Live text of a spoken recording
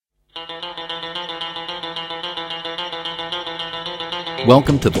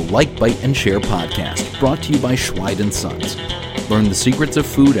Welcome to the Like, Bite, and Share podcast, brought to you by Schweid & Sons. Learn the secrets of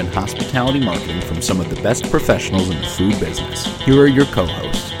food and hospitality marketing from some of the best professionals in the food business. Here are your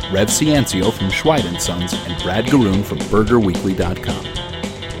co-hosts, Rev Ciancio from Schweid & Sons and Brad Garoon from BurgerWeekly.com.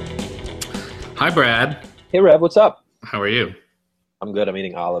 Hi, Brad. Hey, Rev, what's up? How are you? I'm good. I'm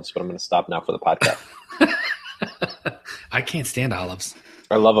eating olives, but I'm going to stop now for the podcast. I can't stand olives.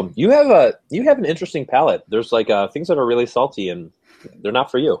 I love them. You have an interesting palate. There's like things that are really salty, and they're not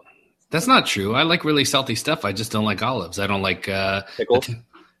for you. That's not true. I like really salty stuff. I just don't like olives. I don't like Pickles?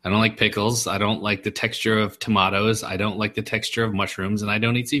 I don't like pickles. I don't like the texture of tomatoes. I don't like the texture of mushrooms, and I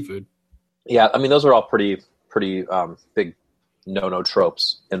don't eat seafood. Yeah, I mean, those are all pretty big no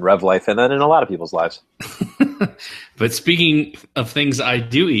tropes in Rev life, and then in a lot of people's lives. But speaking of things I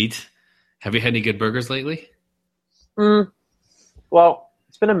do eat, have you had any good burgers lately? Well,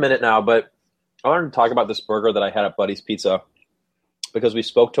 it's been a minute now, but I wanted to talk about this burger that I had at Buddy's Pizza because we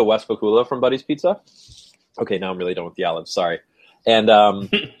spoke to Wes Pakula from Buddy's Pizza. Okay, now I'm really done with the olives. Sorry. And so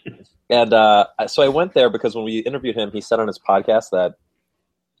I went there because when we interviewed him, he said on his podcast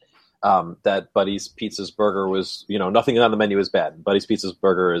that Buddy's Pizza's burger was, nothing on the menu is bad. Buddy's Pizza's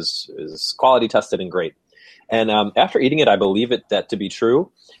burger is quality tested and great. And after eating it, I believe that to be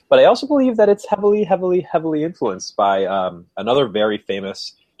true. But I also believe that it's heavily, heavily, heavily influenced by another very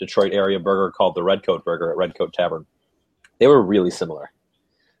famous Detroit area burger called the Red Coat Burger at Red Coat Tavern. They were really similar.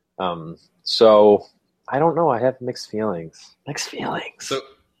 So I don't know. I have mixed feelings. So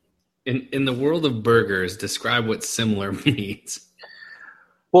in the world of burgers, describe what similar means.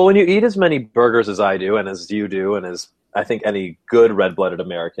 Well, when you eat as many burgers as I do and as you do and as I think any good red-blooded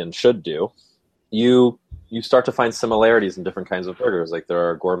American should do, you start to find similarities in different kinds of burgers. Like there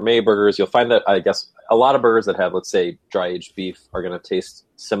are gourmet burgers. You'll find that, I guess, a lot of burgers that have, let's say, dry-aged beef are going to taste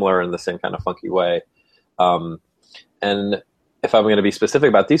similar in the same kind of funky way. And if I'm going to be specific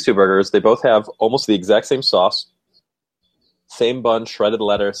about these two burgers, they both have almost the exact same sauce, same bun, shredded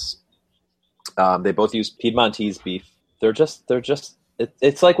lettuce. They both use Piedmontese beef.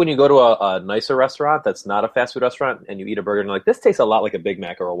 It's like when you go to a nicer restaurant that's not a fast food restaurant and you eat a burger and you're like, this tastes a lot like a Big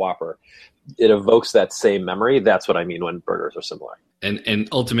Mac or a Whopper. It evokes that same memory. That's what I mean when burgers are similar. And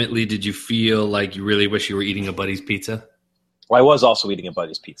ultimately, did you feel like you really wish you were eating a Buddy's Pizza? Well, I was also eating a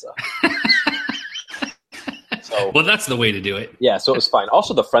Buddy's Pizza. Well, that's the way to do it. Yeah, so it was fine.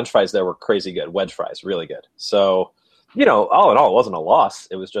 Also, the French fries there were crazy good. Wedge fries, really good. So, all in all, it wasn't a loss.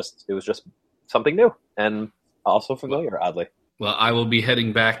 It was just something new and also familiar, oddly. Well, I will be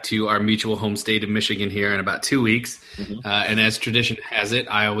heading back to our mutual home state of Michigan here in about 2 weeks. Mm-hmm. And as tradition has it,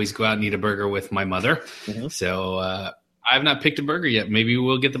 I always go out and eat a burger with my mother. Mm-hmm. So I have not picked a burger yet. Maybe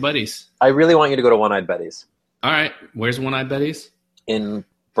we'll get the Buddies. I really want you to go to One-Eyed Betty's. All right. Where's One-Eyed Betty's? In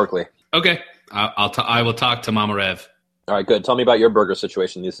Berkeley. Okay. I will talk to Mama Rev. All right, good. Tell me about your burger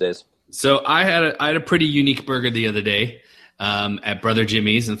situation these days. So I had a pretty unique burger the other day at Brother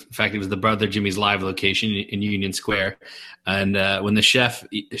Jimmy's. In fact, it was the Brother Jimmy's live location in Union Square. And when the chef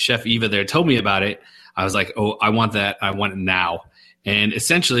Eva there told me about it, I was like, oh, I want that. I want it now. And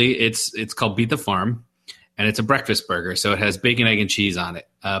essentially, it's called Beat the Farm, and it's a breakfast burger. So it has bacon, egg, and cheese on it.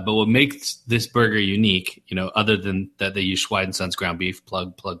 But what makes this burger unique, other tn that they use Schweid & Sons ground beef,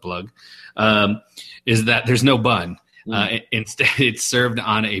 plug, is that there's no bun. Instead, it's served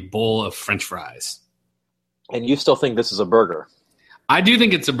on a bowl of French fries. And you still think this is a burger? I do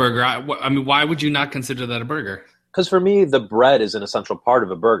think it's a burger. I mean, why would you not consider that a burger? Because for me, the bread is an essential part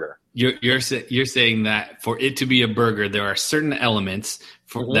of a burger. You're saying that for it to be a burger, there are certain elements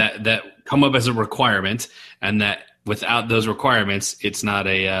that come up as a requirement, and that without those requirements, it's not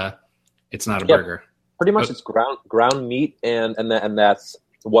a burger. Pretty much, it's ground meat, and that's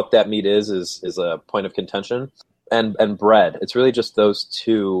what that meat is a point of contention. And bread. It's really just those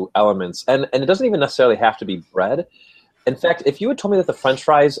two elements. And it doesn't even necessarily have to be bread. In fact, if you had told me that the French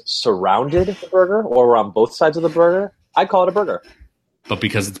fries surrounded the burger or were on both sides of the burger, I'd call it a burger. But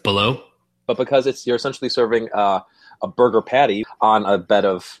because it's below? But because you're essentially serving a burger patty on a bed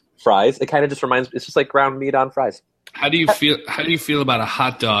of fries, it kind of just it's just like ground meat on fries. How do you feel about a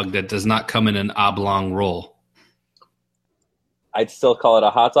hot dog that does not come in an oblong roll? I'd still call it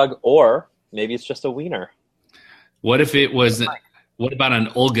a hot dog, or maybe it's just a wiener. What if it was? What about an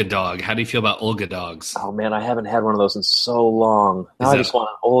Olga dog? How do you feel about Olga dogs? Oh man, I haven't had one of those in so long. Now I just want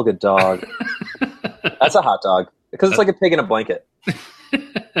an Olga dog. That's a hot dog because it's like a pig in a blanket.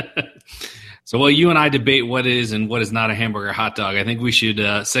 So while you and I debate what is and what is not a hamburger hot dog, I think we should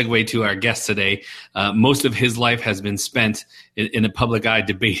segue to our guest today. Most of his life has been spent in the public eye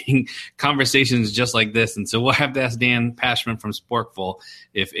debating conversations just like this. And so we'll have to ask Dan Pashman from Sporkful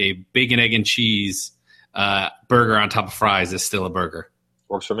if a bacon, egg, and cheese burger on top of fries is still a burger.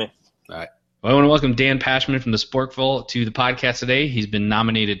 Works for me. All right. Well, I want to welcome Dan Pashman from the Sporkful to the podcast today. He's been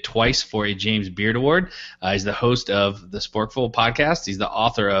nominated twice for a James Beard Award. He's the host of the Sporkful podcast. He's the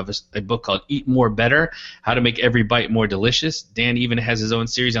author of a book called Eat More Better, How to Make Every Bite More Delicious. Dan even has his own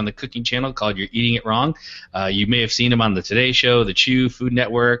series on the cooking channel called You're Eating It Wrong. You may have seen him on the Today Show, the Chew, Food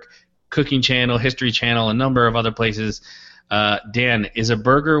Network, Cooking Channel, History Channel, a number of other places. Dan, is a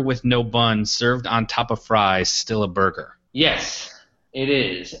burger with no bun served on top of fries still a burger? Yes. It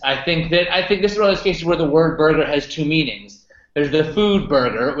is. I think this is one of those cases where the word burger has two meanings. There's the food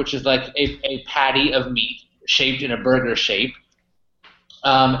burger, which is like a patty of meat shaped in a burger shape.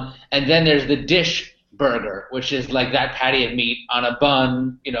 And then there's the dish burger, which is like that patty of meat on a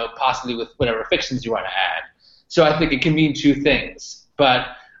bun, possibly with whatever fixings you want to add. So I think it can mean two things. But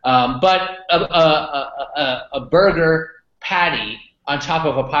a burger patty on top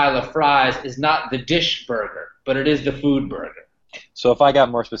of a pile of fries is not the dish burger, but it is the food burger. So if I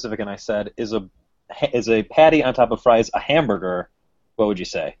got more specific and I said, is a patty on top of fries a hamburger, what would you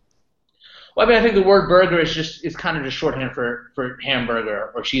say? Well, I mean, I think the word burger is kind of just shorthand for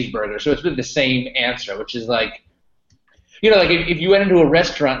hamburger or cheeseburger. So it's really the same answer, which is like, like if you went into a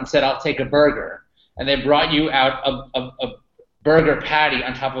restaurant and said, I'll take a burger, and they brought you out a burger patty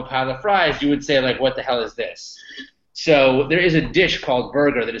on top of a pile of fries, you would say, like, what the hell is this? So there is a dish called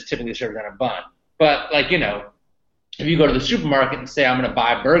burger that is typically served on a bun. But, like, if you go to the supermarket and say, I'm going to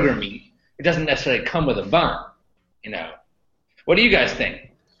buy burger meat, it doesn't necessarily come with a bun, What do you guys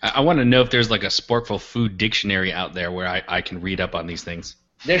think? I want to know if there's like a Sporkful food dictionary out there where I can read up on these things.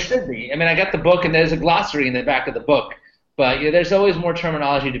 There should be. I mean, I got the book, and there's a glossary in the back of the book. But there's always more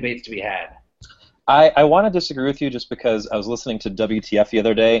terminology debates to be had. I want to disagree with you just because I was listening to WTF the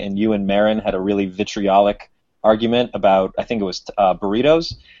other day, and you and Marin had a really vitriolic argument about, I think it was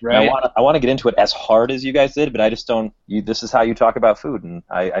burritos. Right. I want to get into it as hard as you guys did, but I just don't. This is how you talk about food, and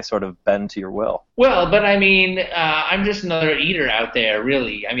I sort of bend to your will. Well, but I mean, I'm just another eater out there,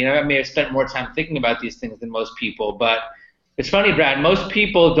 really. I mean, I may have spent more time thinking about these things than most people, but it's funny, Brad. Most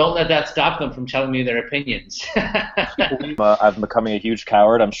people don't let that stop them from telling me their opinions. I'm becoming a huge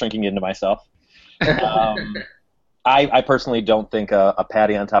coward. I'm shrinking into myself. I personally don't think a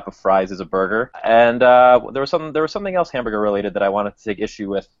patty on top of fries is a burger. And there was something else hamburger related that I wanted to take issue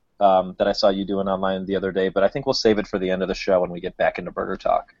with that I saw you doing online the other day, but I think we'll save it for the end of the show when we get back into burger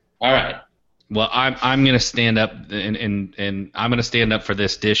talk. All right. Well, I'm going to stand up and I'm going to stand up for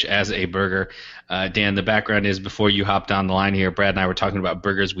this dish as a burger. Dan, the background is before you hopped on the line here, Brad and I were talking about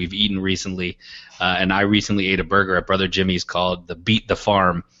burgers we've eaten recently, and I recently ate a burger at Brother Jimmy's called the Beat the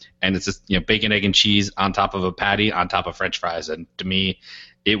Farm. And it's just bacon, egg, and cheese on top of a patty on top of French fries. And to me,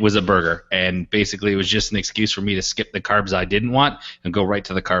 it was a burger. And basically, it was just an excuse for me to skip the carbs I didn't want and go right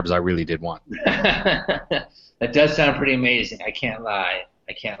to the carbs I really did want. That does sound pretty amazing. I can't lie.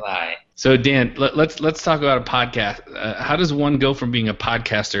 So Dan, let's talk about a podcast. How does one go from being a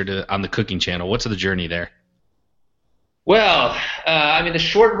podcaster to on the cooking channel? What's the journey there? Well, I mean, the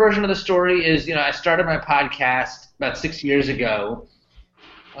short version of the story is, I started my podcast about 6 years ago.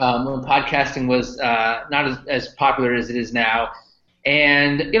 When podcasting was not as popular as it is now.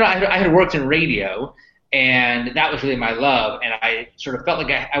 And, I had worked in radio, and that was really my love. And I sort of felt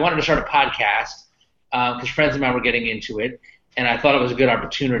like I wanted to start a podcast because friends of mine were getting into it, and I thought it was a good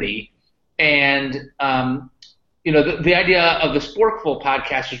opportunity. And, the idea of the Sporkful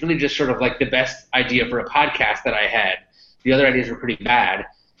podcast was really just sort of like the best idea for a podcast that I had. The other ideas were pretty bad.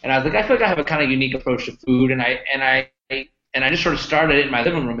 And I was like, I feel like I have a kind of unique approach to food, and I just sort of started it in my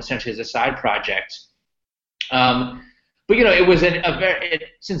living room essentially as a side project. But it was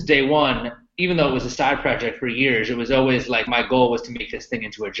since day one, even though it was a side project for years, it was always like my goal was to make this thing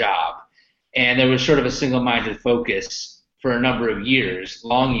into a job. And there was sort of a single-minded focus for a number of years,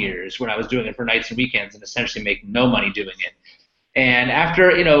 long years, when I was doing it for nights and weekends and essentially making no money doing it. And after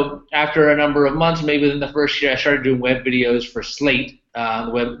a number of months, maybe within the first year, I started doing web videos for Slate,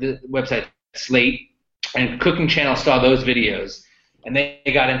 the website Slate. And Cooking Channel saw those videos, and they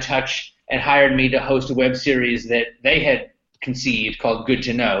got in touch and hired me to host a web series that they had conceived called Good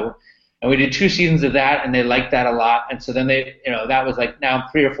to Know. And we did 2 seasons of that, and they liked that a lot. And so then that was like now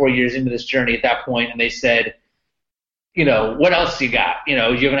 3 or 4 years into this journey at that point, and they said, what else you got? Do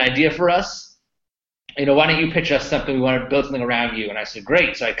you have an idea for us? Why don't you pitch us something? We want to build something around you. And I said,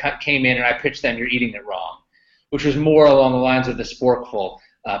 great. So I came in and I pitched them You're Eating It Wrong, which was more along the lines of the Sporkful.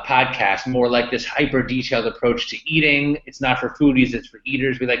 podcast, more like this hyper detailed approach to eating. It's not for foodies, it's for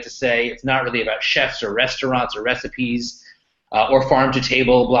eaters, we like to say. It's not really about chefs or restaurants or recipes or farm to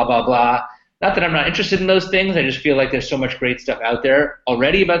table, blah, blah, blah. Not that I'm not interested in those things. I just feel like there's so much great stuff out there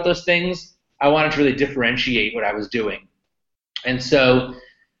already about those things. I wanted to really differentiate what I was doing. And so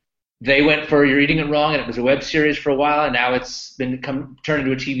they went for You're Eating It Wrong, and it was a web series for a while, and now it's been turned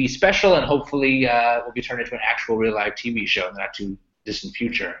into a TV special, and hopefully will be turned into an actual real live TV show in the not too distant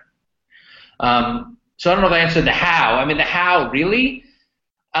future. So I don't know if I answered the how. I mean, the how, really?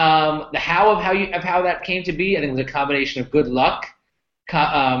 The how of how that came to be, I think, was a combination of good luck,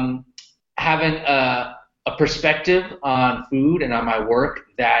 having a perspective on food and on my work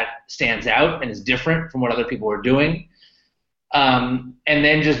that stands out and is different from what other people are doing, and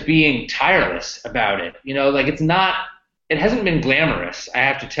then just being tireless about it. Like it hasn't been glamorous, I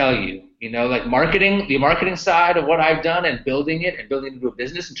have to tell you. Like the marketing side of what I've done and building it into a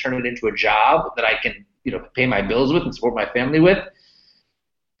business and turning it into a job that I can, pay my bills with and support my family with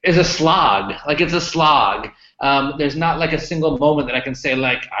is a slog. Like, it's a slog. There's not like a single moment that I can say,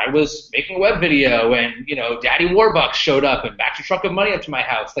 like, I was making a web video and, Daddy Warbucks showed up and backed a truck of money up to my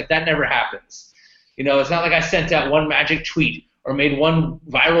house. Like, that never happens. It's not like I sent out one magic tweet or made one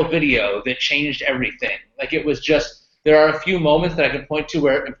viral video that changed everything. Like, it was just, there are a few moments that I can point to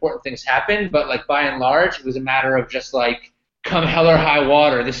where important things happened, but like by and large, it was a matter of just like, come hell or high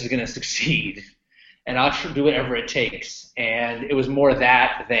water, this is going to succeed, and I'll do whatever it takes. And it was more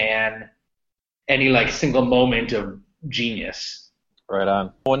that than any like single moment of genius. Right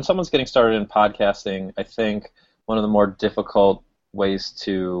on. When someone's getting started in podcasting, I think one of the more difficult ways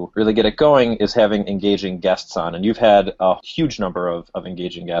to really get it going is having engaging guests on, and you've had a huge number of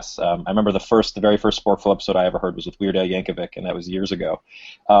engaging guests. I remember the very first Sporkful episode I ever heard was with Weird Al Yankovic, and that was years ago.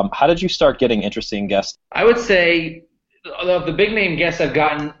 How did you start getting interesting guests? I would say of the big name guests I've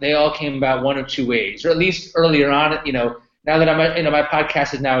gotten, they all came about one of two ways, or at least earlier on. Now that I'm, my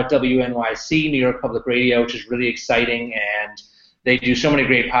podcast is now at WNYC, New York Public Radio, which is really exciting, and they do so many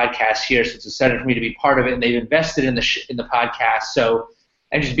great podcasts here, so it's exciting for me to be part of it, and they've invested in the podcast. So,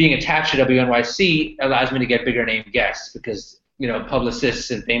 and just being attached to WNYC allows me to get bigger name guests because,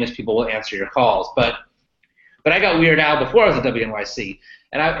 publicists and famous people will answer your calls. But I got Weird Al before I was at WNYC,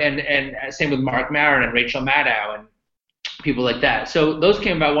 and same with Mark Maron and Rachel Maddow and people like that. So those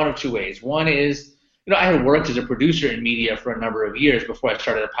came about one of two ways. One is, I had worked as a producer in media for a number of years before I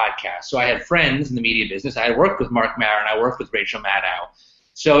started a podcast. So I had friends in the media business. I had worked with Mark Maron. I worked with Rachel Maddow.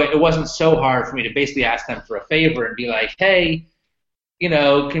 So it wasn't so hard for me to basically ask them for a favor and be like, hey,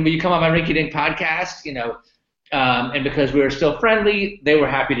 will you come on my Rinky Dink podcast? And because we were still friendly, they were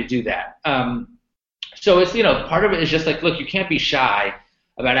happy to do that. So it's, part of it is just like, look, you can't be shy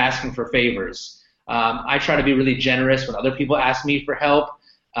about asking for favors. I try to be really generous when other people ask me for help.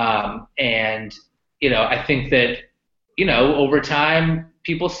 And I think that, over time,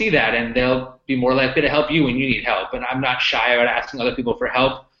 people see that and they'll be more likely to help you when you need help. And I'm not shy about asking other people for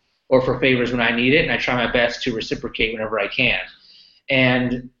help or for favors when I need it, and I try my best to reciprocate whenever I can.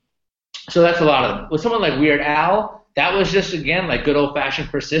 And so that's a lot of them. With someone like Weird Al, that was just, again, like good old-fashioned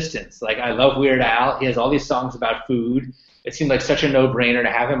persistence. Like, I love Weird Al. He has all these songs about food. It seemed like such a no-brainer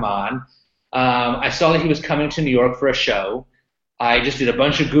to have him on. I saw that he was coming to New York for a show. I just did a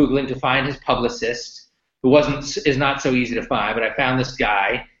bunch of Googling to find his publicist, who is not so easy to find, but I found this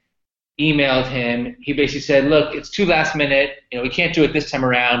guy, emailed him. He basically said, look, it's too last minute. We can't do it this time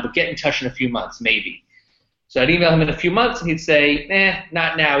around, but get in touch in a few months, maybe. So I'd email him in a few months, and he'd say,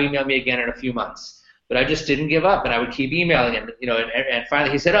 not now. Email me again in a few months. But I just didn't give up, and I would keep emailing him. And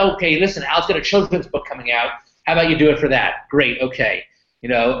finally he said, okay, listen, Al's got a children's book coming out. How about you do it for that? Great, okay.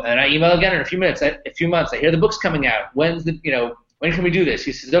 And I email again in a few months. I hear the book's coming out. When can we do this?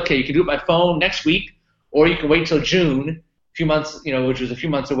 He says, okay, you can do it by phone next week, or you can wait till June, a few months, which was a few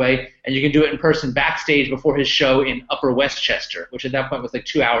months away, and you can do it in person backstage before his show in Upper Westchester, which at that point was like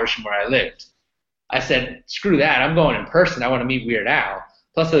 2 hours from where I lived. I said, screw that. I'm going in person. I want to meet Weird Al.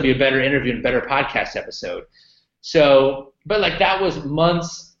 Plus, it'll be a better interview and a better podcast episode. So, but like that was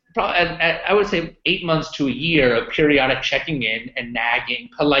months, probably, I would say 8 months to a year of periodic checking in and nagging,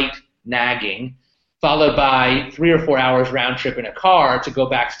 polite nagging, followed by 3 or 4 hours round trip in a car to go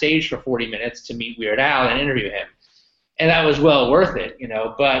backstage for 40 minutes to meet Weird Al and interview him. And that was well worth it,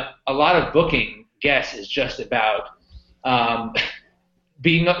 but a lot of booking guests is just about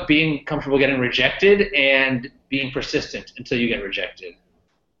being comfortable getting rejected and being persistent until you get rejected.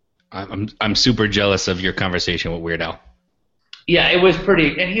 I'm super jealous of your conversation with Weird Al. Yeah, it was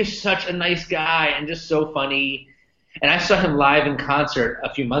pretty, and he's such a nice guy and just so funny. And I saw him live in concert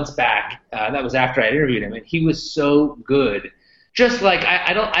a few months back. That was after I interviewed him, and he was so good. just like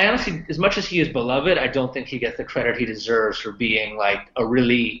I honestly, as much as he is beloved, I don't think he gets the credit he deserves for being like a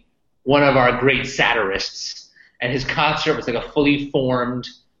really one of our great satirists. And his concert was like a fully formed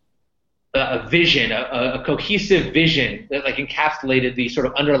a vision, a cohesive vision that like encapsulated the sort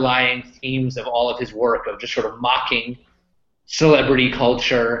of underlying themes of all of his work of just sort of mocking celebrity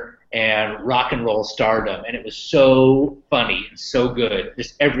culture and rock and roll stardom. And it was so funny and so good.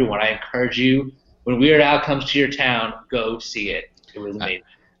 Just everyone, I encourage you, when Weird Al comes to your town, go see it. It was amazing.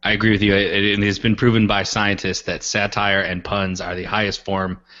 I agree with you. It has been proven by scientists that satire and puns are the highest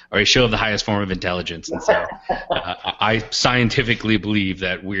form, or a show of the highest form of intelligence. And so I scientifically believe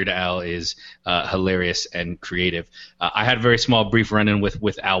that Weird Al is hilarious and creative. I had a very small, brief run-in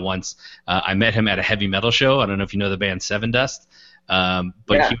with Al once. I met him at a heavy metal show. I don't know if you know the band Seven Dust. But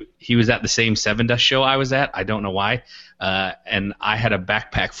yeah. He was at the same Seven Dust show I was at. I don't know why. And I had a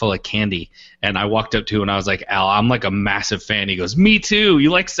backpack full of candy. And I walked up to him and I was like, Al, I'm like a massive fan. He goes, me too. You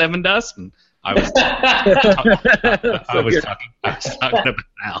like Seven Dust? And I was talking about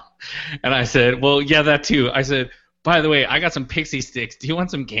Al. And I said, well, yeah, that too. I said, by the way, I got some Pixie Sticks. Do you want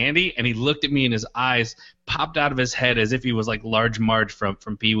some candy? And he looked at me and his eyes popped out of his head as if he was like Large Marge from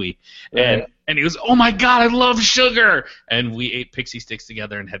Pee-wee. And he was, oh my God, I love sugar. And we ate Pixie Sticks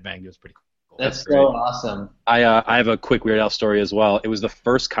together and headbanged. It was pretty cool. That's so awesome. I have a quick Weird Al story as well. It was the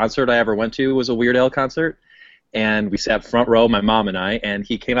first concert I ever went to was a Weird Al concert. And we sat front row, my mom and I, and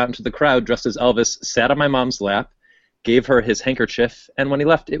he came out into the crowd dressed as Elvis, sat on my mom's lap, gave her his handkerchief, and when he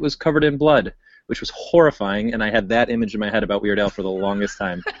left, it was covered in blood, which was horrifying, and I had that image in my head about Weird Al for the longest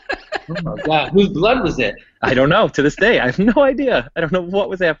time. Oh my God, whose blood was it? I don't know. To this day, I have no idea. I don't know what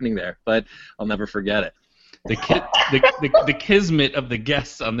was happening there, but I'll never forget it. The kismet of the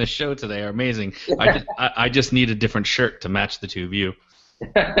guests on this show today are amazing. I just need a different shirt to match the two of you.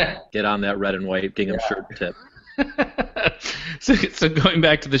 Get on that red and white gingham shirt tip. So going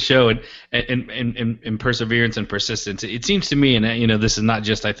back to the show and perseverance and persistence, it seems to me, and this is not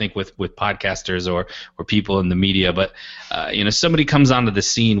just I think with podcasters or people in the media, but somebody comes onto the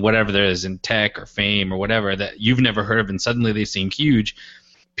scene, whatever there is in tech or fame or whatever that you've never heard of, and suddenly they seem huge.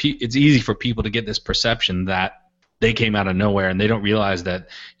 It's easy for people to get this perception that they came out of nowhere, and they don't realize that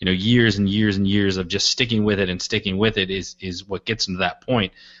years and years and years of just sticking with it is what gets them to that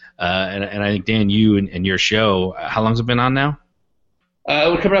point. And I think, Dan, you and your show, how long has it been on now?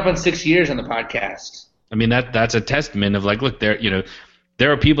 We're coming up on 6 years on the podcast. I mean, that's a testament of like, look, there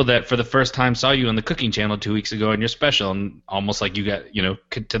are people that for the first time saw you on the Cooking Channel 2 weeks ago, and you're special, and almost like you got,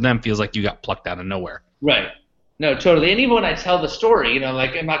 to them feels like you got plucked out of nowhere. Right. No, totally. And even when I tell the story,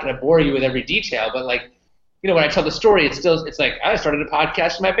 like I'm not going to bore you with every detail, but like, when I tell the story, it's like I started a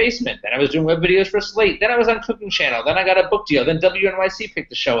podcast in my basement. Then I was doing web videos for Slate. Then I was on Cooking Channel. Then I got a book deal. Then WNYC picked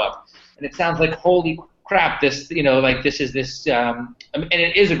the show up. And it sounds like, holy crap, this, this is this, and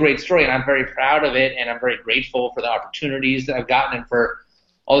it is a great story, and I'm very proud of it, and I'm very grateful for the opportunities that I've gotten and for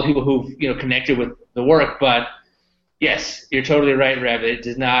all the people who've, connected with the work. But yes, you're totally right, Rev. It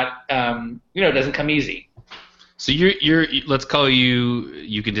does not, it doesn't come easy. So you're let's call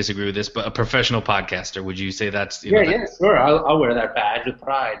you can disagree with this, but a professional podcaster. Would you say that's Yeah, sure. I'll wear that badge with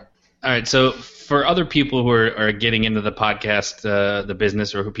pride. All right. So for other people who are getting into the podcast, the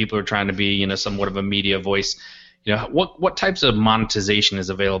business, or who people are trying to be, somewhat of a media voice, what types of monetization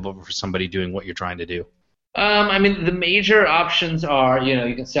is available for somebody doing what you're trying to do? The major options are,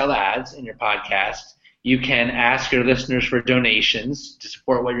 you can sell ads in your podcast. You can ask your listeners for donations to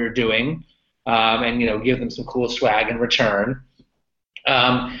support what you're doing. And give them some cool swag in return.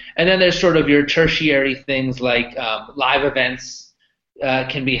 And then there's sort of your tertiary things like live events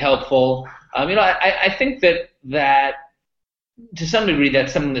can be helpful. I think that to some degree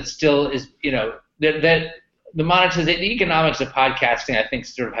that's something that still is, that the monetization, the economics of podcasting, I think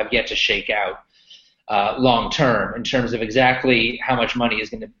sort of have yet to shake out long term in terms of exactly how much money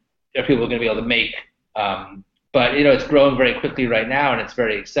people are going to be able to make. But it's growing very quickly right now, and it's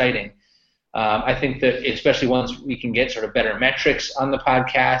very exciting. I think that especially once we can get sort of better metrics on the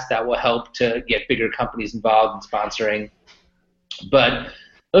podcast, that will help to get bigger companies involved in sponsoring. But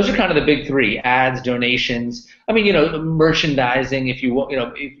those are kind of the big three: ads, donations. Merchandising. If you want,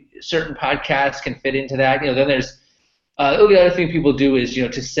 if certain podcasts can fit into that. Then there's the other thing people do is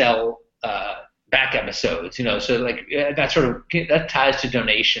to sell back episodes. So like that ties to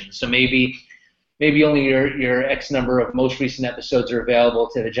donations. So maybe only your X number of most recent episodes are available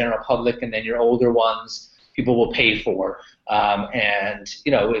to the general public, and then your older ones people will pay for.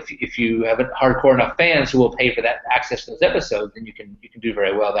 If you have hardcore enough fans who will pay for that access to those episodes, then you can do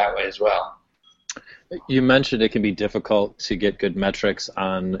very well that way as well. You mentioned it can be difficult to get good metrics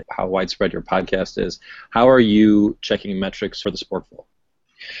on how widespread your podcast is. How are you checking metrics for the Sporkful?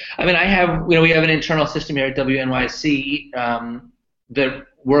 I mean, we have an internal system here at WNYC that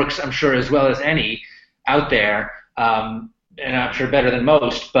works, I'm sure, as well as any out there, and I'm sure better than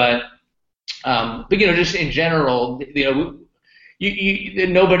most. But just in general,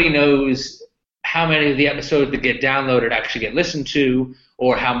 nobody knows how many of the episodes that get downloaded actually get listened to,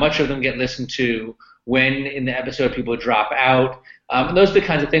 or how much of them get listened to, when in the episode people drop out. And those are the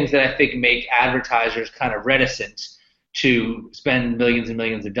kinds of things that I think make advertisers kind of reticent to spend millions and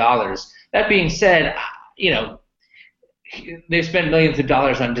millions of dollars. That being said, they spend millions of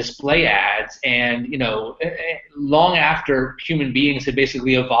dollars on display ads, and long after human beings had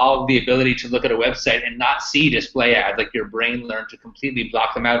basically evolved the ability to look at a website and not see display ads, like your brain learned to completely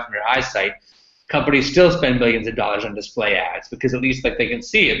block them out from your eyesight, companies still spend millions of dollars on display ads because at least they can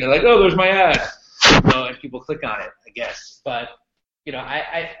see it. They're like, oh, there's my ad, and people click on it, I guess. But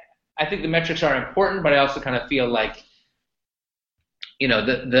I think the metrics are important, but I also kind of feel like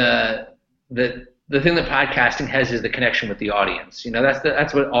the thing that podcasting has is the connection with the audience.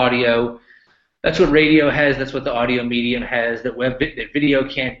 That's what audio, that's what radio has, that's what the audio medium has, that video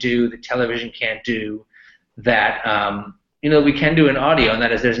can't do, that television can't do, that we can do in audio, and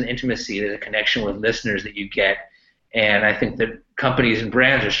that is there's an intimacy, there's a connection with listeners that you get. And I think that companies and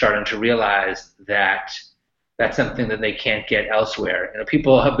brands are starting to realize that that's something that they can't get elsewhere.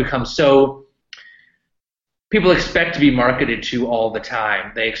 People have become people expect to be marketed to all the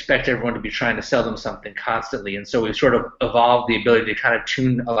time. They expect everyone to be trying to sell them something constantly. And so we've sort of evolved the ability to kind of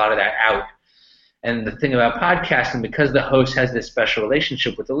tune a lot of that out. And the thing about podcasting, because the host has this special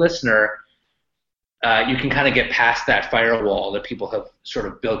relationship with the listener, you can kind of get past that firewall that people have sort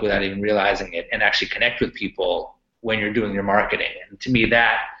of built without even realizing it, and actually connect with people when you're doing your marketing. And to me,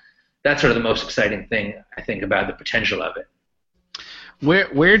 that's sort of the most exciting thing, I think, about the potential of it.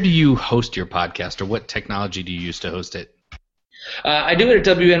 Where do you host your podcast, or what technology do you use to host it? I do it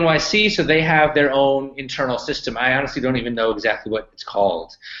at WNYC, so they have their own internal system. I honestly don't even know exactly what it's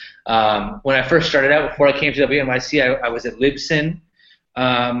called. When I first started out, before I came to WNYC, I was at Libsyn.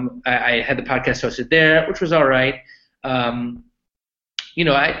 I had the podcast hosted there, which was all right. I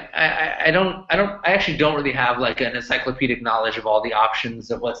actually don't really have like an encyclopedic knowledge of all the options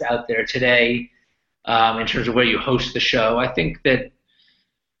of what's out there today in terms of where you host the show. I think that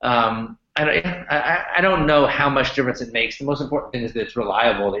I don't know how much difference it makes. The most important thing is that it's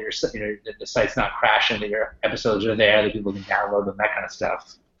reliable, that that the site's not crashing, that your episodes are there, that people can download them, that kind of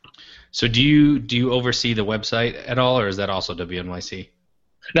stuff. So do you oversee the website at all, or is that also WNYC?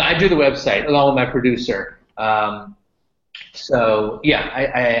 No, I do the website along with my producer. So yeah,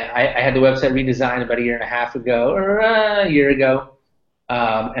 I had the website redesigned about a year ago,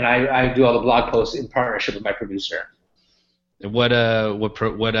 and I do all the blog posts in partnership with my producer. What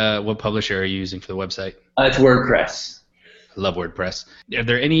publisher are you using for the website? It's WordPress. I love WordPress. Are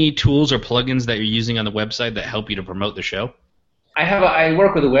there any tools or plugins that you're using on the website that help you to promote the show? I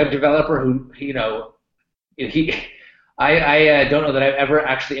work with a web developer who I don't know that I've ever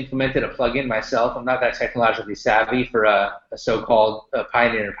actually implemented a plugin myself. I'm not that technologically savvy for a so-called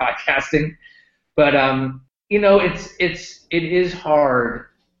pioneer in podcasting, but it is hard.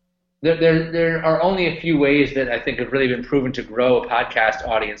 There are only a few ways that I think have really been proven to grow a podcast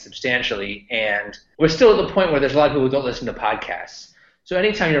audience substantially, and we're still at the point where there's a lot of people who don't listen to podcasts. So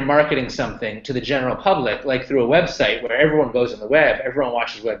anytime you're marketing something to the general public, like through a website where everyone goes on the web, everyone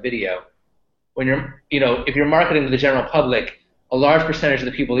watches web video, when if you're marketing to the general public, a large percentage of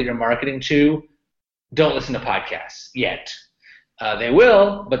the people that you're marketing to don't listen to podcasts yet. They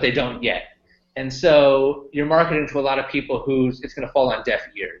will, but they don't yet. And so you're marketing to a lot of people it's going to fall on deaf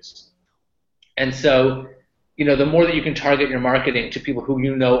ears. And so, the more that you can target your marketing to people who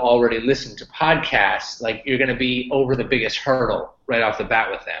already listen to podcasts, like you're going to be over the biggest hurdle right off the bat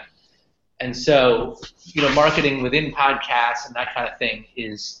with them. And so, marketing within podcasts and that kind of thing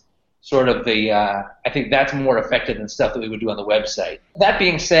is sort of I think that's more effective than stuff that we would do on the website. That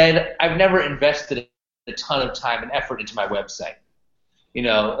being said, I've never invested a ton of time and effort into my website.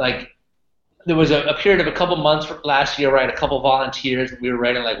 There was a period of a couple months last year where I had a couple volunteers, and we were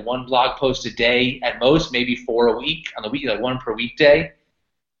writing like one blog post a day at most, maybe 4 a week on the week, like one per weekday.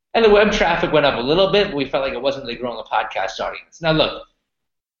 And the web traffic went up a little bit, but we felt like it wasn't really growing the podcast audience. Now look,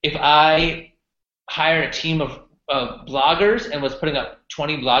 if I hired a team of bloggers and was putting up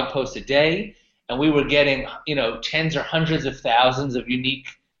 20 blog posts a day, and we were getting tens or hundreds of thousands of unique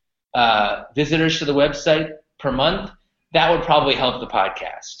visitors to the website per month, that would probably help the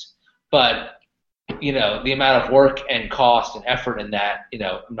podcast. But the amount of work and cost and effort in that,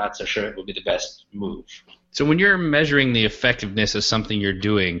 I'm not so sure it would be the best move. So when you're measuring the effectiveness of something you're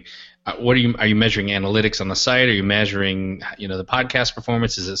doing, are you measuring analytics on the site? Are you measuring, the podcast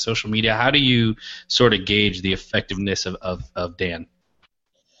performance? Is it social media? How do you sort of gauge the effectiveness of Dan?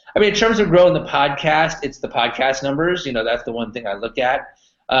 I mean, in terms of growing the podcast, it's the podcast numbers. That's the one thing I look at.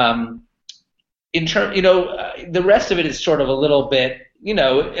 The rest of it is sort of a little bit,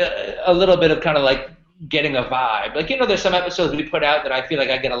 a little bit of kind of like getting a vibe. Like, there's some episodes we put out that I feel like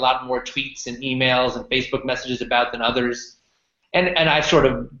I get a lot more tweets and emails and Facebook messages about than others. And I sort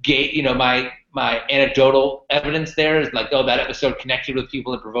of gauge, my anecdotal evidence there is like, that episode connected with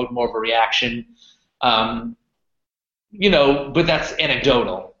people and provoked more of a reaction. But that's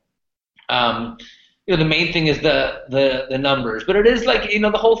anecdotal. The main thing is the numbers. But it is like,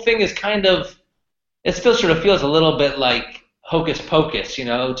 the whole thing is kind of, it still sort of feels a little bit like hocus pocus,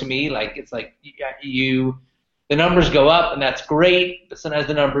 to me. Like, it's like the numbers go up and that's great, but sometimes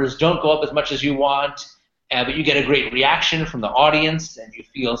the numbers don't go up as much as you want. But you get a great reaction from the audience, and you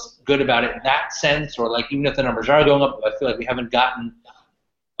feel good about it in that sense. Or like, even if the numbers are going up, I feel like we haven't gotten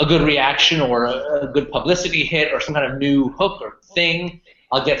a good reaction or a good publicity hit or some kind of new hook or thing,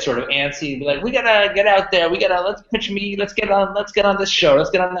 I'll get sort of antsy and be like, we gotta get out there. Let's pitch me. Let's get on this show. Let's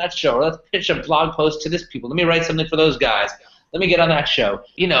get on that show. Let's pitch a blog post to this people. Let me write something for those guys. Let me get on that show.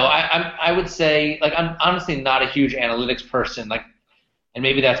 I would say, like, I'm honestly not a huge analytics person. Like. And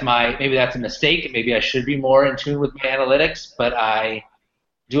maybe that's a mistake. Maybe I should be more in tune with my analytics, but I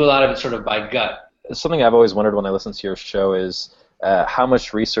do a lot of it sort of by gut. Something I've always wondered when I listen to your show is how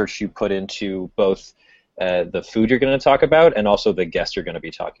much research you put into both the food you're going to talk about and also the guest you're going to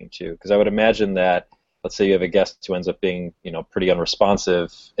be talking to. Because I would imagine that, let's say you have a guest who ends up being, pretty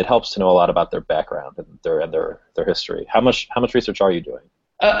unresponsive, it helps to know a lot about their background and their history. How much research are you doing?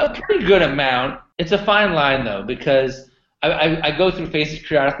 A pretty good amount. It's a fine line though, because I go through phases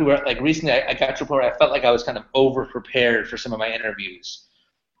periodically where, like, recently I got to a point where I felt like I was kind of over-prepared for some of my interviews.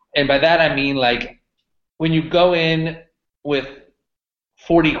 And by that I mean, like, when you go in with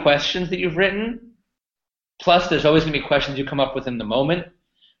 40 questions that you've written, plus there's always going to be questions you come up with in the moment,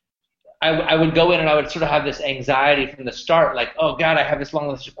 I would go in and I would sort of have this anxiety from the start, like, oh, God, I have this long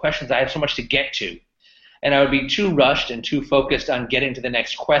list of questions. I have so much to get to. And I would be too rushed and too focused on getting to the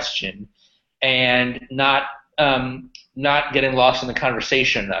next question and not getting lost in the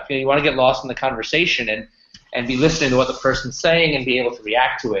conversation enough. You want to get lost in the conversation and be listening to what the person's saying and be able to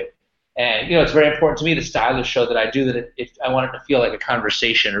react to it. And, it's very important to me, the style of the show that I do, that I want it to feel like a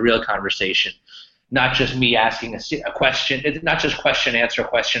conversation, a real conversation, not just me asking a question. It's not just question, answer,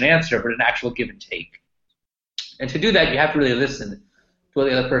 but an actual give and take. And to do that, you have to really listen to what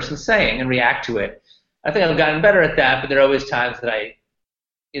the other person's saying and react to it. I think I've gotten better at that, but there are always times that I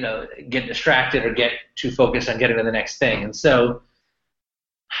get distracted or get too focused on getting to the next thing. And so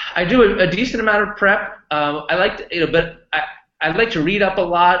I do a decent amount of prep. I like to, but I'd like to read up a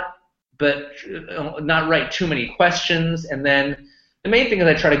lot, but not write too many questions. And then the main thing is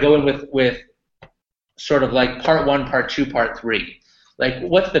I try to go in with sort of like part 1, part 2, part 3. Like,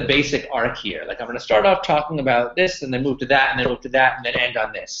 what's the basic arc here? Like, I'm going to start off talking about this and then move to that and then move to that and then end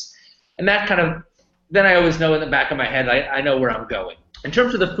on this. And that kind of, then I always know in the back of my head, I know where I'm going. In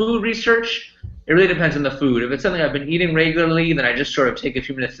terms of the food research, it really depends on the food. If it's something I've been eating regularly, then I just sort of take a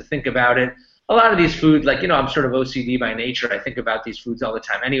few minutes to think about it. A lot of these foods, like, I'm sort of OCD by nature. I think about these foods all the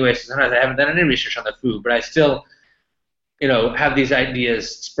time anyway, so sometimes I haven't done any research on the food, but I still, have these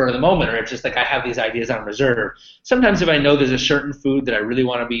ideas spur of the moment, or it's just like I have these ideas on reserve. Sometimes if I know there's a certain food that I really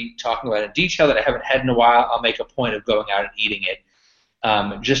want to be talking about in detail that I haven't had in a while, I'll make a point of going out and eating it,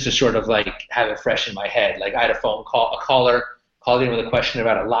 just to sort of like have it fresh in my head. Like, I had a caller called in with a question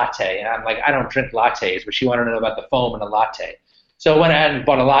about a latte, and I'm like, I don't drink lattes, but she wanted to know about the foam in a latte. So I went ahead and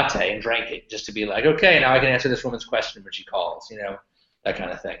bought a latte and drank it just to be like, okay, now I can answer this woman's question when she calls, that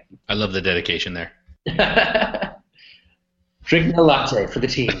kind of thing. I love the dedication there. Drinking a latte for the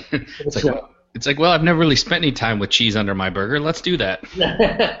team. It's like, well, I've never really spent any time with cheese under my burger. Let's do that.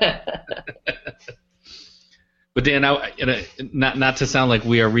 But Dan, not to sound like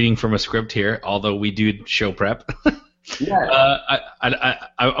we are reading from a script here, although we do show prep. Yeah.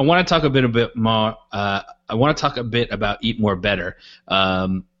 I want to talk a bit more. I want to talk a bit about Eat More Better.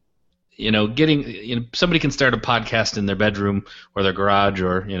 Somebody can start a podcast in their bedroom or their garage,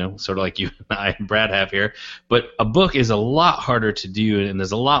 or sort of like you and I and Brad have here. But a book is a lot harder to do, and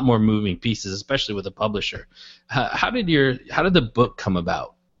there's a lot more moving pieces, especially with a publisher. How did the book come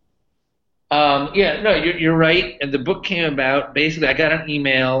about? You're right. And the book came about, basically, I got an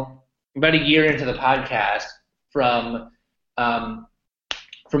email about a year into the podcast from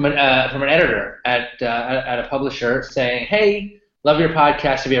from an editor at a publisher saying, "Hey, love your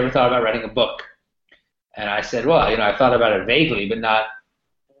podcast. Have you ever thought about writing a book?" And I said, "Well, I thought about it vaguely, but not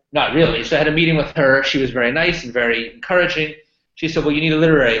really." So I had a meeting with her. She was very nice and very encouraging. She said, "Well, you need a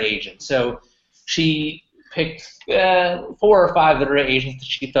literary agent." So she picked 4 or 5 literary agents that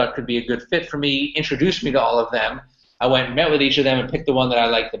she thought could be a good fit for me, introduced me to all of them. I went and met with each of them and picked the one that I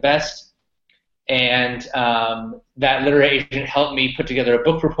liked the best. And that literary agent helped me put together a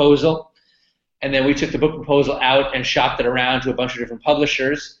book proposal. And then we took the book proposal out and shopped it around to a bunch of different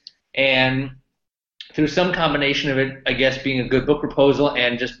publishers. And through some combination of it, I guess, being a good book proposal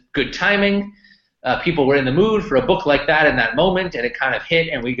and just good timing, people were in the mood for a book like that in that moment, and it kind of hit,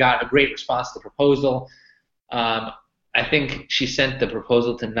 and we got a great response to the proposal. I think she sent the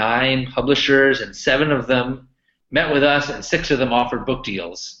proposal to 9 publishers, and 7 of them met with us, and 6 of them offered book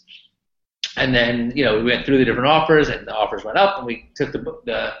deals. And then, we went through the different offers, and the offers went up, and we took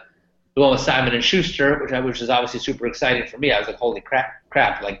the one with Simon & Schuster, which is obviously super exciting for me. I was like, holy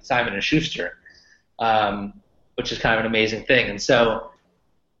crap, like Simon & Schuster, which is kind of an amazing thing. And so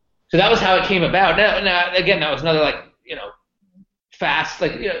that was how it came about. Now again, that was another, fast,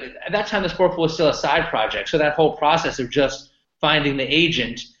 at that time the Sporkful was still a side project, so that whole process of just finding the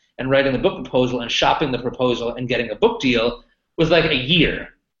agent and writing the book proposal and shopping the proposal and getting a book deal was like a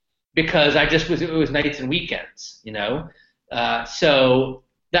year, because it was nights and weekends, so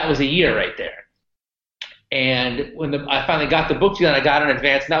that was a year right there. And when I finally got the book deal and I got in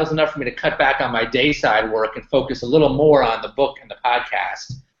advance, and that was enough for me to cut back on my day side work and focus a little more on the book and the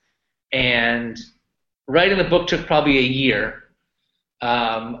podcast. And writing the book took probably a year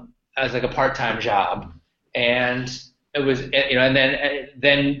as like a part-time job. And it was, and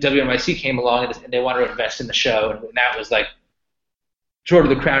then WNYC came along and they wanted to invest in the show, and that was like sort of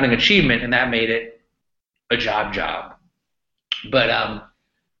the crowning achievement, and that made it a job. But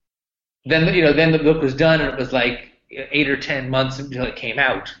then the book was done, and it was like 8 or 10 months until it came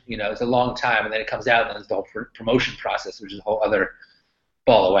out. It's a long time, and then it comes out, and then there's the whole promotion process, which is a whole other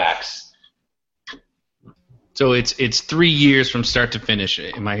ball of wax. So it's 3 years from start to finish.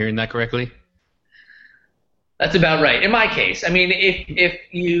 Am I hearing that correctly? That's about right. In my case, I mean, if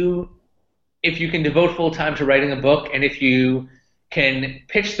you can devote full time to writing a book, and if you can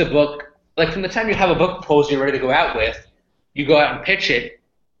pitch the book, like from the time you have a book proposal you're ready to go out with, you go out and pitch it.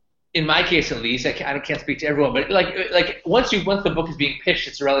 In my case, at least, I can't speak to everyone, but like once the book is being pitched,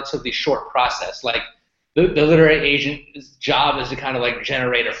 it's a relatively short process. Like the literary agent's job is to kind of like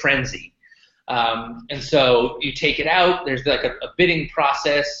generate a frenzy, and so you take it out. There's like a bidding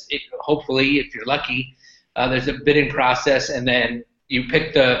process. Hopefully, if you're lucky, there's a bidding process, and then you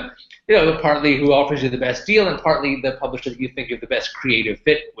pick partly who offers you the best deal, and partly the publisher that you think you're the best creative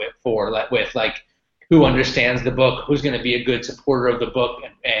fit with who understands the book, who's going to be a good supporter of the book,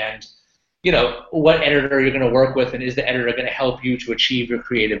 and what editor you're going to work with, and is the editor going to help you to achieve your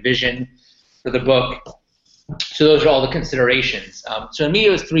creative vision for the book. So those are all the considerations. So in me, it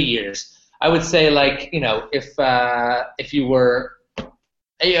was 3 years. I would say, if you were,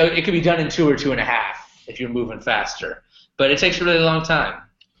 it could be done in 2 or 2.5 if you're moving faster, but it takes a really long time.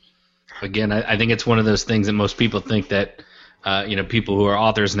 Again, I think it's one of those things that most people think that, people who are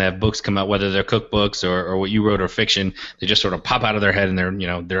authors and have books come out, whether they're cookbooks or what you wrote or fiction, they just sort of pop out of their head and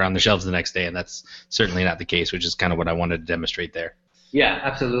they're on the shelves the next day, and that's certainly not the case, which is kind of what I wanted to demonstrate there. Yeah,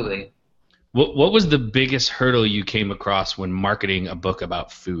 absolutely. What was the biggest hurdle you came across when marketing a book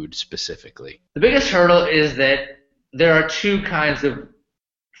about food specifically? The biggest hurdle is that there are 2 kinds of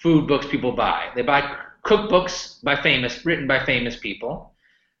food books people buy. They buy cookbooks written by famous people.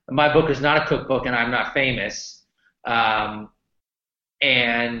 My book is not a cookbook, and I'm not famous.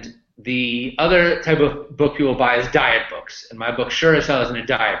 And the other type of book people buy is diet books, and my book sure as hell isn't a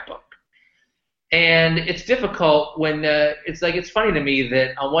diet book. And it's difficult when it's funny to me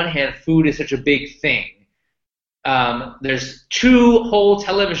that on one hand, food is such a big thing. There's 2 whole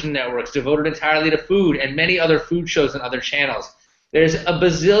television networks devoted entirely to food, and many other food shows on other channels. There's a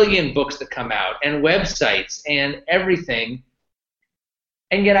bazillion books that come out, and websites, and everything.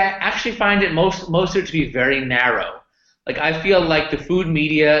 And yet I actually find it most of it to be very narrow. Like I feel like the food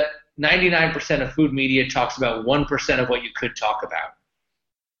media, 99% of food media talks about 1% of what you could talk about.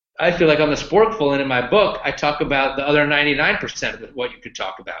 I feel like on the Sporkful and in my book, I talk about the other 99% of what you could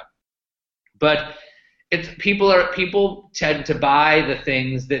talk about. But people tend to buy the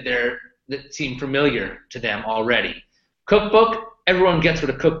things that seem familiar to them already. Cookbook, everyone gets what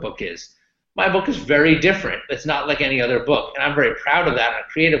a cookbook is. My book is very different. It's not like any other book, and I'm very proud of that on a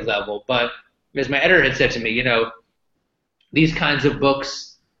creative level. But as my editor had said to me, these kinds of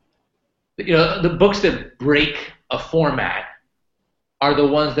books, the books that break a format are the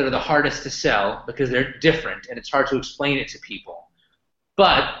ones that are the hardest to sell because they're different and it's hard to explain it to people.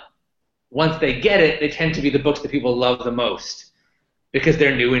 But once they get it, they tend to be the books that people love the most because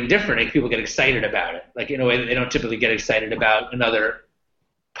they're new and different and people get excited about it. Like in a way that they don't typically get excited about another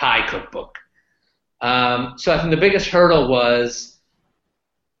pie cookbook. So I think the biggest hurdle was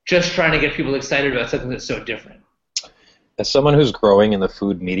just trying to get people excited about something that's so different. As someone who's growing in the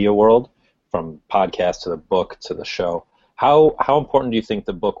food media world, from podcast to the book to the show, how important do you think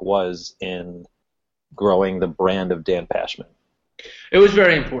the book was in growing the brand of Dan Pashman? It was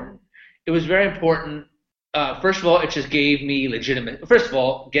very important. It was very important. First of all, it just gave me legitimate. First of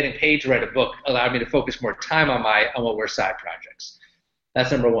all, getting paid to write a book allowed me to focus more time on what were side projects.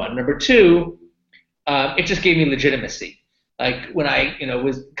 That's number one. Number two, it just gave me legitimacy. Like when I,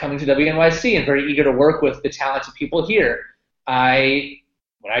 was coming to WNYC and very eager to work with the talented people here,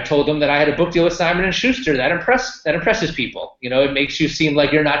 when I told them that I had a book deal with Simon & Schuster, that impresses people. It makes you seem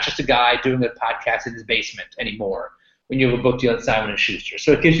like you're not just a guy doing a podcast in his basement anymore when you have a book deal at Simon & Schuster.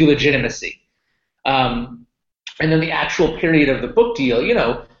 So it gives you legitimacy. And then the actual period of the book deal,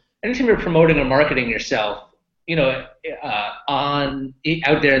 anytime you're promoting or marketing yourself, out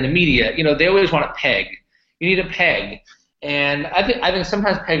there in the media, they always want a peg. You need a peg. And I think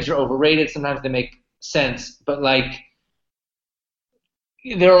sometimes pegs are overrated, sometimes they make sense, but like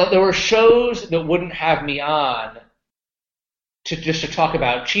there were shows that wouldn't have me on to talk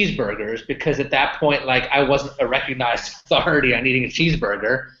about cheeseburgers because at that point, like, I wasn't a recognized authority on eating a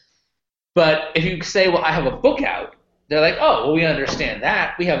cheeseburger. But if you say, well, I have a book out, they're like, oh, well, we understand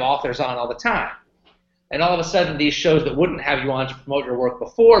that. We have authors on all the time. And all of a sudden, these shows that wouldn't have you on to promote your work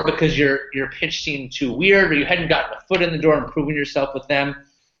before because your pitch seemed too weird or you hadn't gotten a foot in the door and proven yourself with them,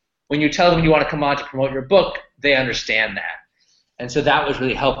 when you tell them you want to come on to promote your book, they understand that. And so that was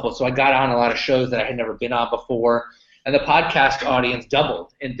really helpful. So I got on a lot of shows that I had never been on before. And the podcast audience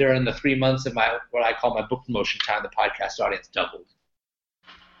doubled. And during the 3 months of what I call my book promotion time, the podcast audience doubled.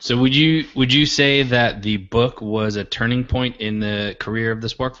 So would you say that the book was a turning point in the career of the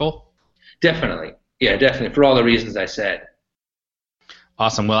Sporkful? Definitely. Yeah, definitely, for all the reasons I said.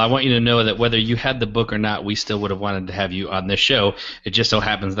 Awesome. Well, I want you to know that whether you had the book or not, we still would have wanted to have you on this show. It just so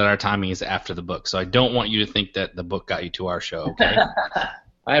happens that our timing is after the book. So I don't want you to think that the book got you to our show, okay?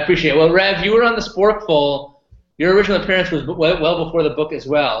 I appreciate it. Well, Rev, you were on the Sporkful. Your original appearance was well before the book as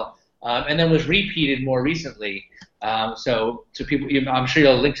well, and then was repeated more recently. So to people, I'm sure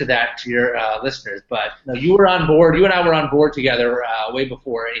you'll link to that to your listeners. But no, you were on board. You and I were on board together way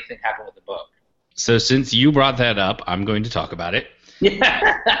before anything happened with the book. So since you brought that up, I'm going to talk about it.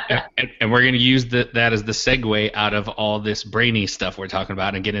 Yeah. and we're going to use that as the segue out of all this brainy stuff we're talking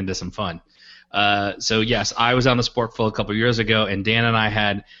about and get into some fun. So yes, I was on the Sporkful a couple years ago, and Dan and I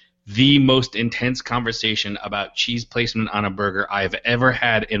had the most intense conversation about cheese placement on a burger I have ever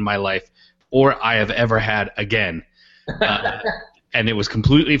had in my life, or I have ever had again. And it was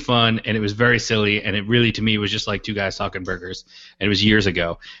completely fun, and it was very silly, and it really, to me, was just like two guys talking burgers, and it was years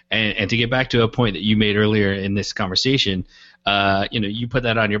ago. And to get back to a point that you made earlier in this conversation, you put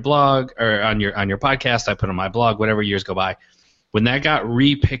that on your blog or on your podcast. I put on my blog. Whatever years go by, when that got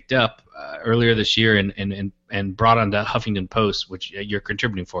re-picked up earlier this year and brought onto Huffington Post, which you're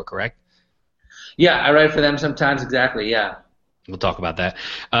contributing for, correct? Yeah, I write for them sometimes. Exactly. Yeah. We'll talk about that.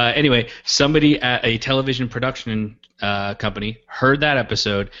 Anyway, somebody at a television production company heard that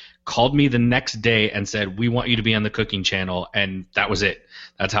episode, called me the next day and said, we want you to be on the cooking channel, and that was it.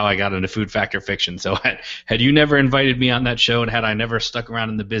 That's how I got into Food Factor Fiction. So had you never invited me on that show, and had I never stuck around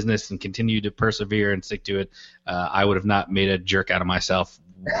in the business and continued to persevere and stick to it, I would have not made a jerk out of myself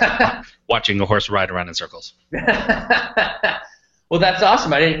watching a horse ride around in circles. Well, that's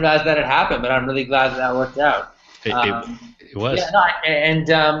awesome. I didn't realize that had happened, but I'm really glad that worked out. It was.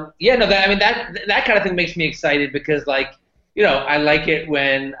 Yeah, that kind of thing makes me excited because, like, I like it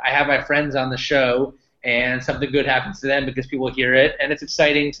when I have my friends on the show and something good happens to them because people hear it, and it's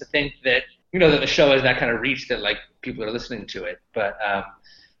exciting to think that that the show has that kind of reach that like people are listening to it. But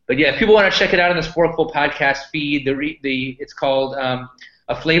yeah, if people want to check it out on the Sporkful podcast feed, it's called A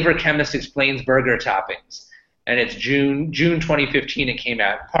Flavor Chemist Explains Burger Toppings. And it's June 2015 it came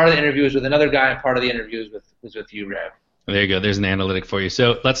out. Part of the interview was with another guy, and part of the interview was with you, Rev. There you go. There's an analytic for you.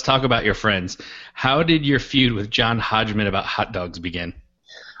 So let's talk about your friends. How did your feud with John Hodgman about hot dogs begin?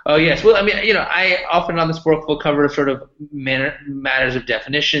 Oh, yes. Well, I often on the Sporkful cover sort of matters of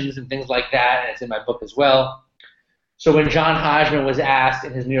definitions and things like that, and it's in my book as well. So when John Hodgman was asked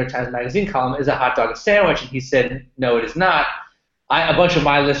in his New York Times Magazine column, is a hot dog a sandwich? And he said, no, it is not. A bunch of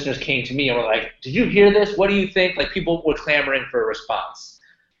my listeners came to me and were like, did you hear this? What do you think? Like, people were clamoring for a response.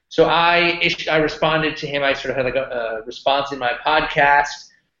 So I responded to him. I sort of had like a response in my podcast.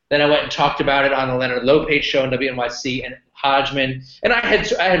 Then I went and talked about it on the Leonard Lopate show on WNYC and Hodgman. And I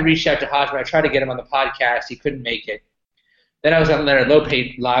had reached out to Hodgman. I tried to get him on the podcast. He couldn't make it. Then I was on Leonard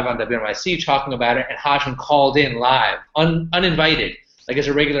Lopate live on WNYC talking about it, and Hodgman called in live, uninvited, like as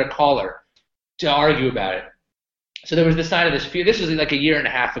a regular caller, to argue about it. So there was the sign of this feud. This was like a year and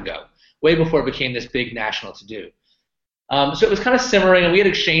a half ago, way before it became this big national to-do. So it was kind of simmering, and we had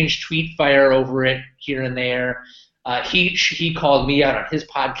exchanged tweet fire over it here and there. He called me out on his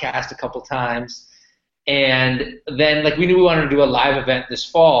podcast a couple times. And then like we knew we wanted to do a live event this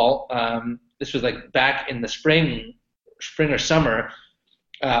fall. This was like back in the spring or summer.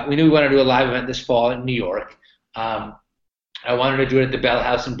 We knew we wanted to do a live event this fall in New York. I wanted to do it at the Bell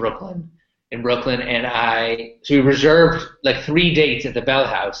House in Brooklyn. And so we reserved like 3 dates at the Bell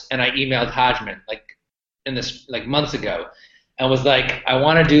House, and I emailed Hodgman like months ago, and was like, I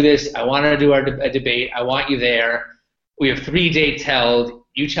want to do this. I want to do a debate. I want you there. We have 3 dates held.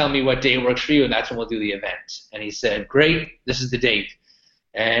 You tell me what day works for you, and that's when we'll do the event. And he said, great, this is the date.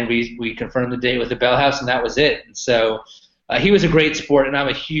 And we confirmed the date with the Bell House, and that was it. And so he was a great sport, and I'm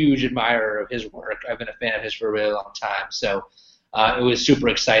a huge admirer of his work. I've been a fan of his for a really long time. So it was super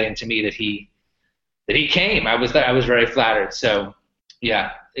exciting to me that he came. I was very flattered. So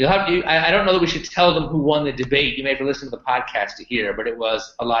yeah, I don't know that we should tell them who won the debate. You may have to listen to the podcast to hear, but it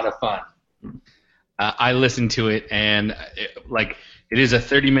was a lot of fun. I listened to it, and it is a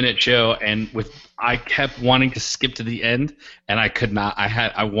 30-minute show, and I kept wanting to skip to the end, and I could not.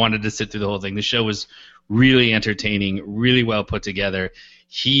 I wanted to sit through the whole thing. The show was really entertaining, really well put together.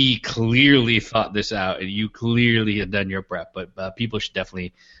 He clearly thought this out, and you clearly had done your prep. But people should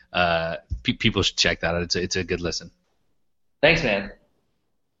definitely people should check that out. It's a good listen. Thanks, man.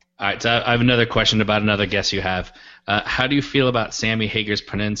 All right, so I have another question about another guest you have. How do you feel about Sammy Hagar's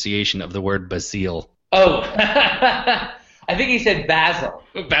pronunciation of the word Basile? Oh, I think he said Basil.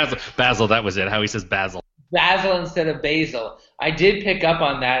 Basil, that was it, how he says Basil. Basil instead of Basil. I did pick up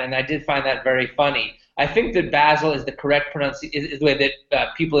on that, and I did find that very funny. I think that Basil is the correct pronunciation, is the way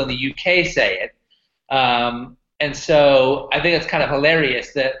that people in the UK say it. And so I think it's kind of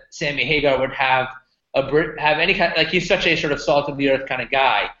hilarious that Sammy Hagar would have any kind, like he's such a sort of salt of the earth kind of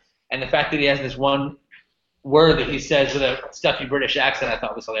guy. And the fact that he has this one word that he says with a stuffy British accent, I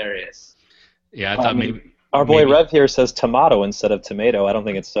thought was hilarious. Yeah, I thought maybe our boy Rev here says tomato instead of tomato. I don't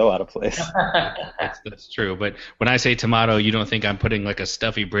think it's so out of place. That's true. But when I say tomato, you don't think I'm putting like a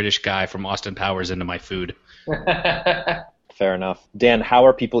stuffy British guy from Austin Powers into my food. Fair enough. Dan, how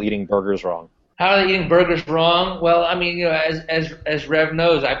are people eating burgers wrong? How are they eating burgers wrong? Well, I mean, as Rev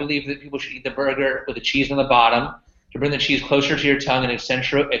knows, I believe that people should eat the burger with the cheese on the bottom to bring the cheese closer to your tongue and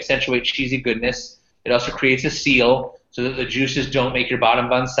accentuate cheesy goodness. It also creates a seal so that the juices don't make your bottom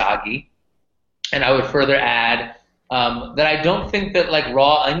bun soggy. And I would further add that I don't think that like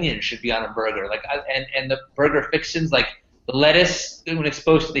raw onion should be on a burger. And the burger fixins, like the lettuce, when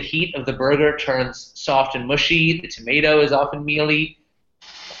exposed to the heat of the burger, turns soft and mushy. The tomato is often mealy.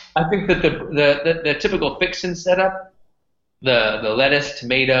 I think that the typical fixin setup, the lettuce,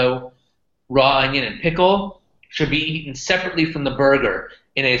 tomato, raw onion, and pickle should be eaten separately from the burger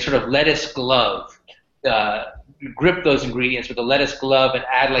in a sort of lettuce glove. Grip those ingredients with a lettuce glove and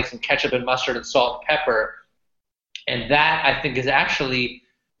add like some ketchup and mustard and salt and pepper. And that, I think, is actually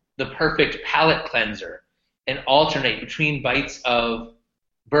the perfect palate cleanser, and alternate between bites of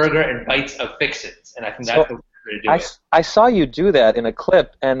burger and bites of fixins. And I think that's the way to do it. I saw you do that in a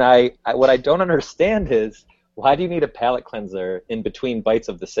clip, and what I don't understand is, why do you need a palate cleanser in between bites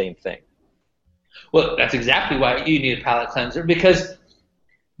of the same thing? Well, that's exactly why you need a palate cleanser, because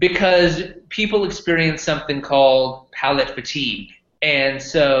people experience something called palate fatigue. And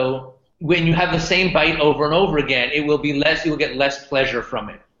so when you have the same bite over and over again, you'll get less pleasure from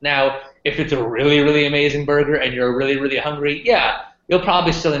it. Now, if it's a really, really amazing burger and you're really, really hungry, yeah, you'll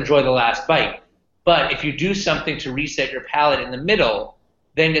probably still enjoy the last bite. But if you do something to reset your palate in the middle,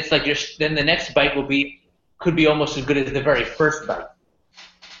 then it's like then the next bite could be almost as good as the very first bite.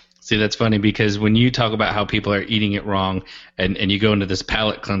 See, that's funny because when you talk about how people are eating it wrong and you go into this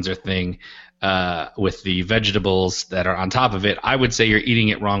palate cleanser thing with the vegetables that are on top of it, I would say you're eating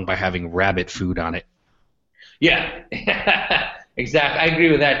it wrong by having rabbit food on it. Yeah, exactly. I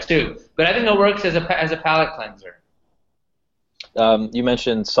agree with that too. But I think it works as a palate cleanser. You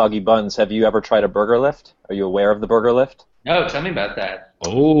mentioned soggy buns. Have you ever tried a burger lift? Are you aware of the burger lift? No, tell me about that.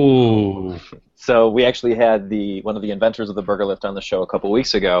 Oh. So we actually had one of the inventors of the burger lift on the show a couple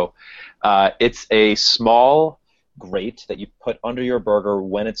weeks ago. It's a small grate that you put under your burger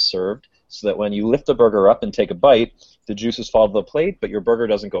when it's served, so that when you lift the burger up and take a bite, the juices fall to the plate, but your burger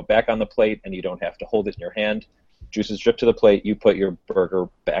doesn't go back on the plate, and you don't have to hold it in your hand. Juices drip to the plate, you put your burger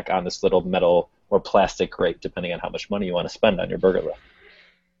back on this little metal or plastic grate, depending on how much money you want to spend on your burger lift.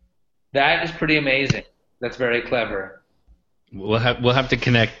 That is pretty amazing. That's very clever. We'll have to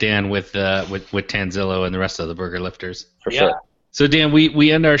connect Dan with Tanzillo and the rest of the burger lifters. For sure. So Dan,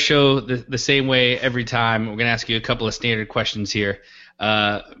 we end our show the same way every time. We're going to ask you a couple of standard questions here.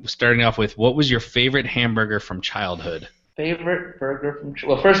 Starting off with, what was your favorite hamburger from childhood? Favorite burger from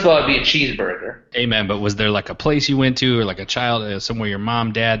well, first of all, it'd be a cheeseburger. Amen. But was there like a place you went to, or like a child, somewhere your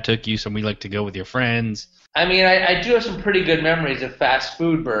mom, dad took you, somewhere you like to go with your friends? I mean, I do have some pretty good memories of fast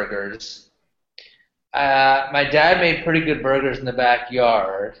food burgers. My dad made pretty good burgers in the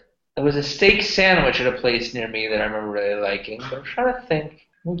backyard. There was a steak sandwich at a place near me that I remember really liking. But I'm trying to think.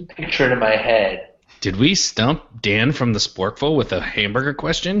 Let me picture it in my head. Did we stump Dan from the Sporkful with a hamburger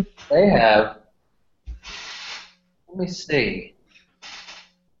question? They have. Let me see.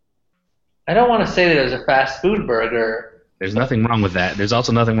 I don't want to say that it was a fast food burger. There's nothing wrong with that. There's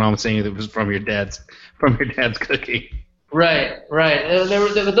also nothing wrong with saying it was from your dad's cooking. Right.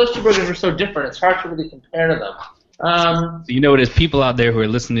 Those two burgers were so different. It's hard to really compare to them. So you know what? As people out there who are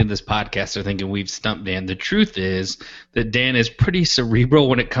listening to this podcast are thinking we've stumped Dan, the truth is that Dan is pretty cerebral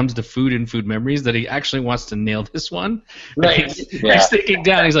when it comes to food and food memories, that he actually wants to nail this one. Right. He's thinking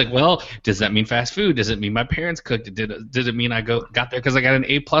down. He's like, well, does that mean fast food? Does it mean my parents cooked it? Did it mean I got there because I got an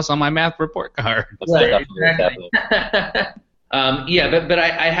A+ on my math report card? Right, exactly. But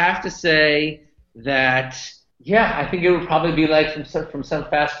I have to say that, yeah, I think it would probably be like from some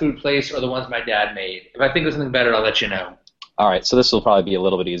fast food place or the ones my dad made. If I think of something better, I'll let you know. All right, so this will probably be a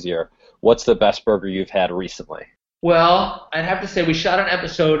little bit easier. What's the best burger you've had recently? Well, I'd have to say we shot an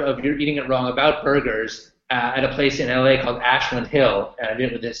episode of You're Eating It Wrong about burgers at a place in LA called Ashland Hill, and I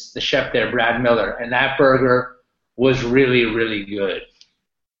did it with the chef there, Brad Miller, and that burger was really, really good.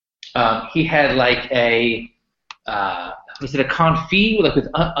 He had like was it a confit with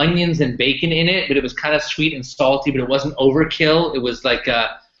onions and bacon in it, but it was kind of sweet and salty, but it wasn't overkill. It was like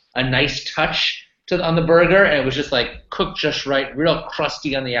a nice touch on the burger, and it was just like cooked just right, real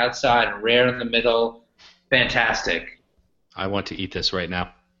crusty on the outside and rare in the middle. Fantastic. I want to eat this right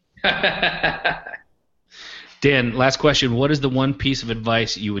now. Dan, last question. What is the one piece of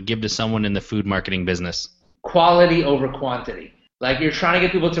advice you would give to someone in the food marketing business? Quality over quantity. Like, you're trying to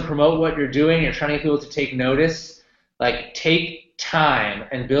get people to promote what you're doing. You're trying to get people to take notice. Like, take time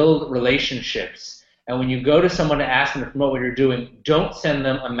and build relationships. And when you go to someone to ask them to promote what you're doing, don't send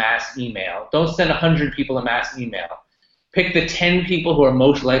them a mass email. Don't send 100 people a mass email. Pick the 10 people who are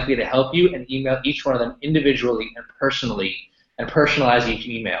most likely to help you and email each one of them individually and personally, and personalize each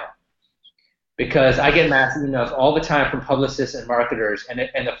email. Because I get mass emails all the time from publicists and marketers, and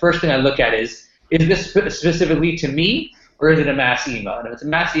the first thing I look at is this specifically to me, or is it a mass email? And if it's a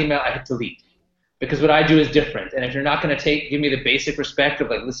mass email, I hit delete. Because what I do is different. And if you're not going to give me the basic respect of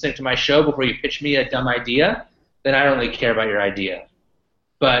like listening to my show before you pitch me a dumb idea, then I don't really care about your idea.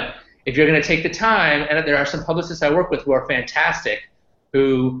 But if you're going to take the time, and there are some publicists I work with who are fantastic,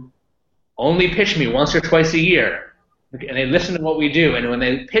 who only pitch me once or twice a year, and they listen to what we do. And when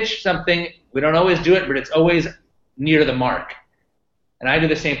they pitch something, we don't always do it, but it's always near the mark. And I do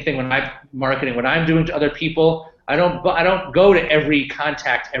the same thing when I'm marketing. What I'm doing to other people, I don't go to every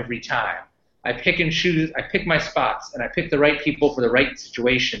contact every time. I pick and choose. I pick my spots, and I pick the right people for the right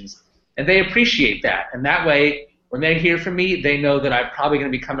situations, and they appreciate that. And that way, when they hear from me, they know that I'm probably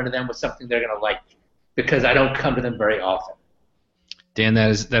going to be coming to them with something they're going to like, because I don't come to them very often. Dan, that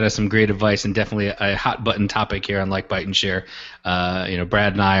is some great advice, and definitely a hot button topic here on Like, Bite, and Share.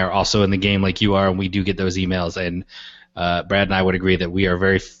 Brad and I are also in the game like you are, and we do get those emails. And Brad and I would agree that we are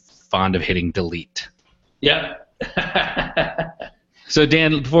very fond of hitting delete. Yeah. So,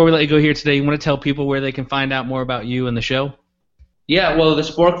 Dan, before we let you go here today, you want to tell people where they can find out more about you and the show? Yeah, well, the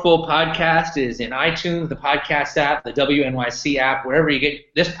Sporkful podcast is in iTunes, the podcast app, the WNYC app. Wherever you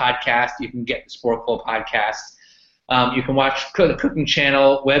get this podcast, you can get the Sporkful podcast. You can watch the Cooking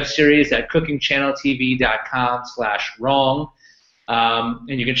Channel web series at cookingchanneltv.com/wrong.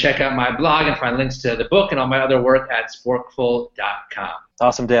 And you can check out my blog and find links to the book and all my other work at sporkful.com.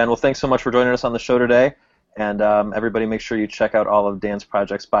 Awesome, Dan. Well, thanks so much for joining us on the show today. And everybody make sure you check out all of Dan's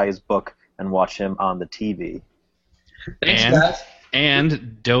projects, buy his book, and watch him on the TV. Thanks, guys.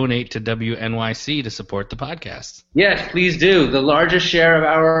 And donate to WNYC to support the podcast. Yes, please do. The largest share of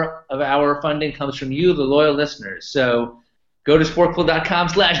our funding comes from you, the loyal listeners. So go to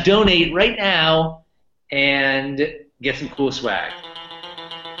sporkful.com/donate right now and get some cool swag.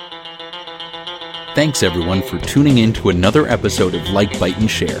 Thanks everyone for tuning in to another episode of Like, Bite,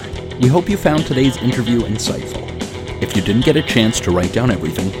 and Share. We hope you found today's interview insightful. If you didn't get a chance to write down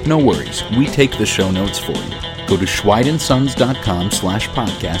everything, no worries. We take the show notes for you. Go to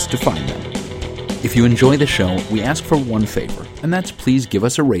schweidandsons.com/podcast to find them. If you enjoy the show, we ask for one favor, and that's please give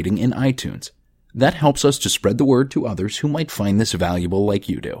us a rating in iTunes. That helps us to spread the word to others who might find this valuable like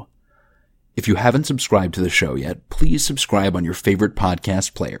you do. If you haven't subscribed to the show yet, please subscribe on your favorite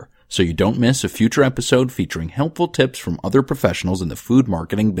podcast player so you don't miss a future episode featuring helpful tips from other professionals in the food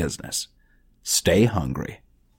marketing business. Stay hungry.